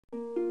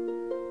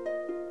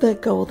The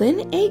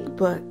Golden Egg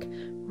Book,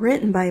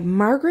 written by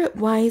Margaret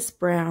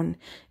Brown,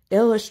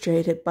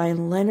 illustrated by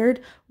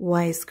Leonard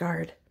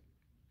Weisgard.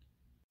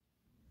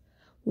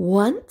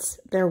 Once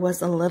there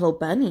was a little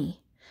bunny.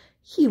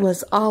 He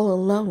was all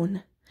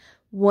alone.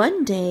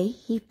 One day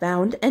he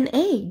found an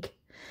egg.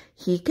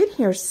 He could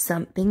hear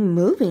something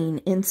moving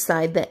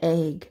inside the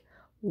egg.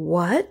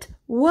 What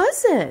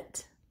was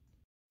it?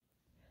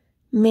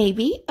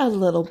 Maybe a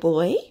little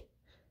boy?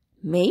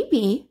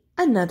 Maybe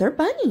another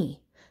bunny?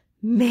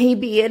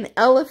 Maybe an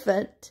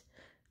elephant?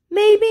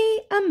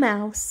 Maybe a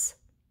mouse?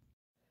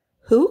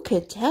 Who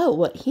could tell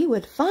what he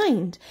would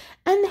find,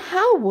 and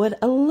how would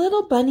a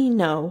little bunny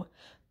know?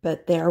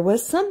 But there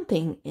was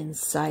something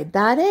inside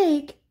that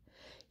egg.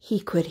 He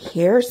could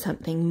hear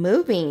something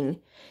moving.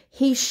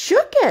 He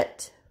shook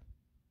it.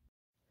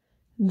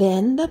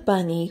 Then the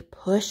bunny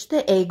pushed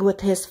the egg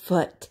with his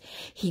foot.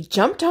 He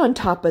jumped on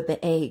top of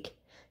the egg.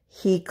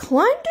 He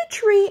climbed a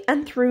tree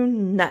and threw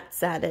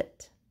nuts at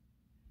it.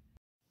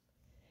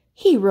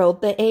 He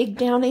rolled the egg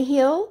down a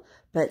hill,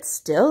 but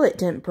still it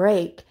didn't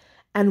break,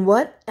 and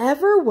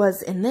whatever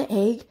was in the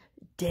egg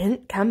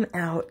didn't come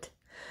out.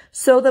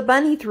 So the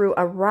bunny threw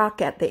a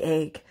rock at the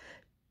egg,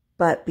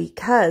 but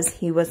because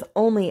he was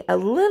only a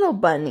little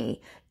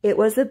bunny, it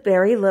was a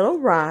very little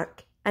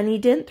rock, and he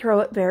didn't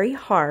throw it very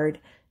hard,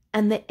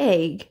 and the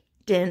egg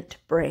didn't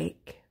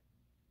break.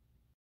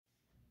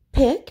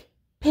 Pick,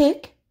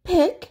 pick,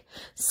 pick.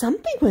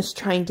 Something was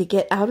trying to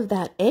get out of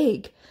that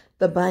egg.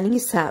 The bunny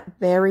sat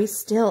very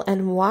still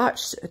and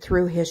watched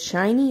through his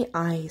shiny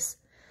eyes.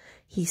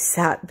 He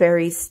sat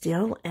very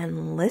still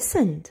and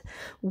listened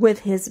with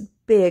his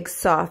big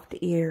soft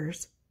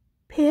ears.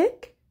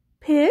 Pick,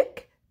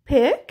 pick,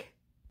 pick.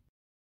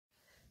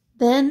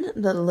 Then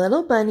the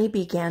little bunny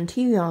began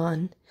to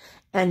yawn,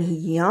 and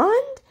he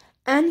yawned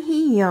and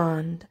he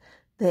yawned.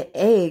 The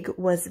egg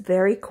was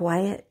very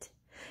quiet.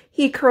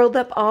 He curled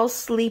up all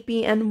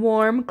sleepy and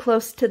warm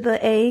close to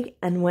the egg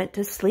and went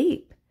to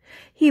sleep.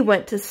 He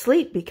went to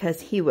sleep because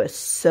he was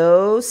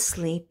so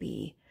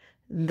sleepy.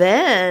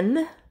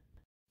 Then,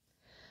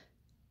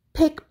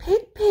 pick,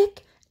 pick,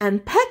 pick,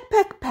 and peck,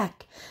 peck,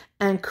 peck,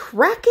 and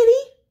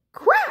crackety,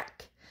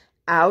 crack!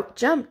 Out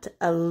jumped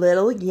a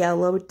little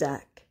yellow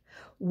duck.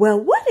 Well,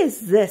 what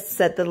is this?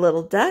 Said the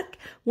little duck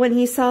when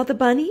he saw the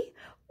bunny.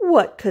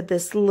 What could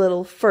this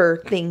little fur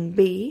thing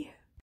be?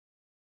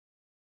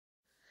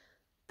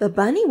 The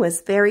bunny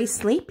was very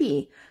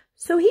sleepy,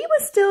 so he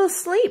was still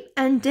asleep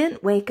and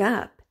didn't wake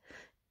up.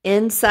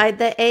 Inside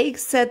the egg,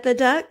 said the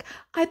duck,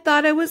 I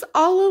thought I was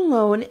all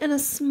alone in a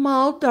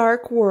small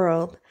dark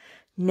world.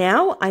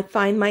 Now I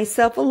find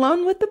myself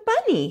alone with the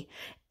bunny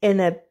in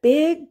a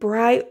big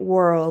bright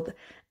world,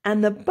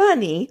 and the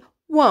bunny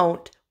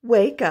won't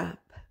wake up.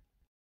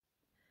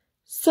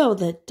 So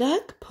the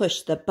duck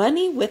pushed the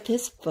bunny with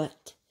his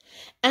foot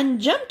and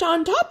jumped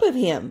on top of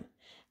him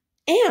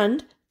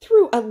and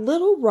threw a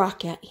little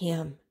rock at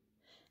him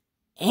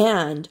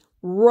and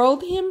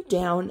rolled him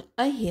down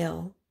a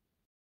hill.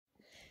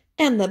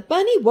 And the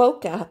bunny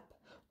woke up.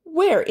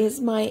 Where is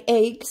my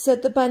egg?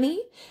 Said the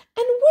bunny.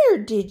 And where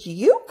did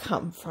you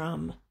come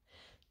from?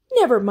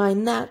 Never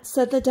mind that,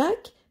 said the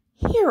duck.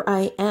 Here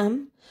I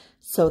am.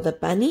 So the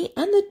bunny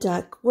and the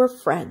duck were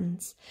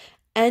friends,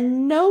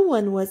 and no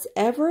one was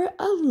ever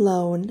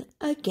alone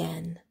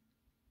again.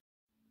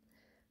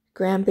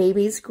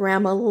 Grandbabies,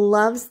 Grandma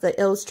loves the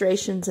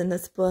illustrations in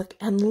this book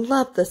and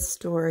loved the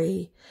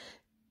story.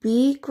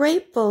 Be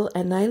grateful,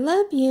 and I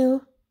love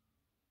you.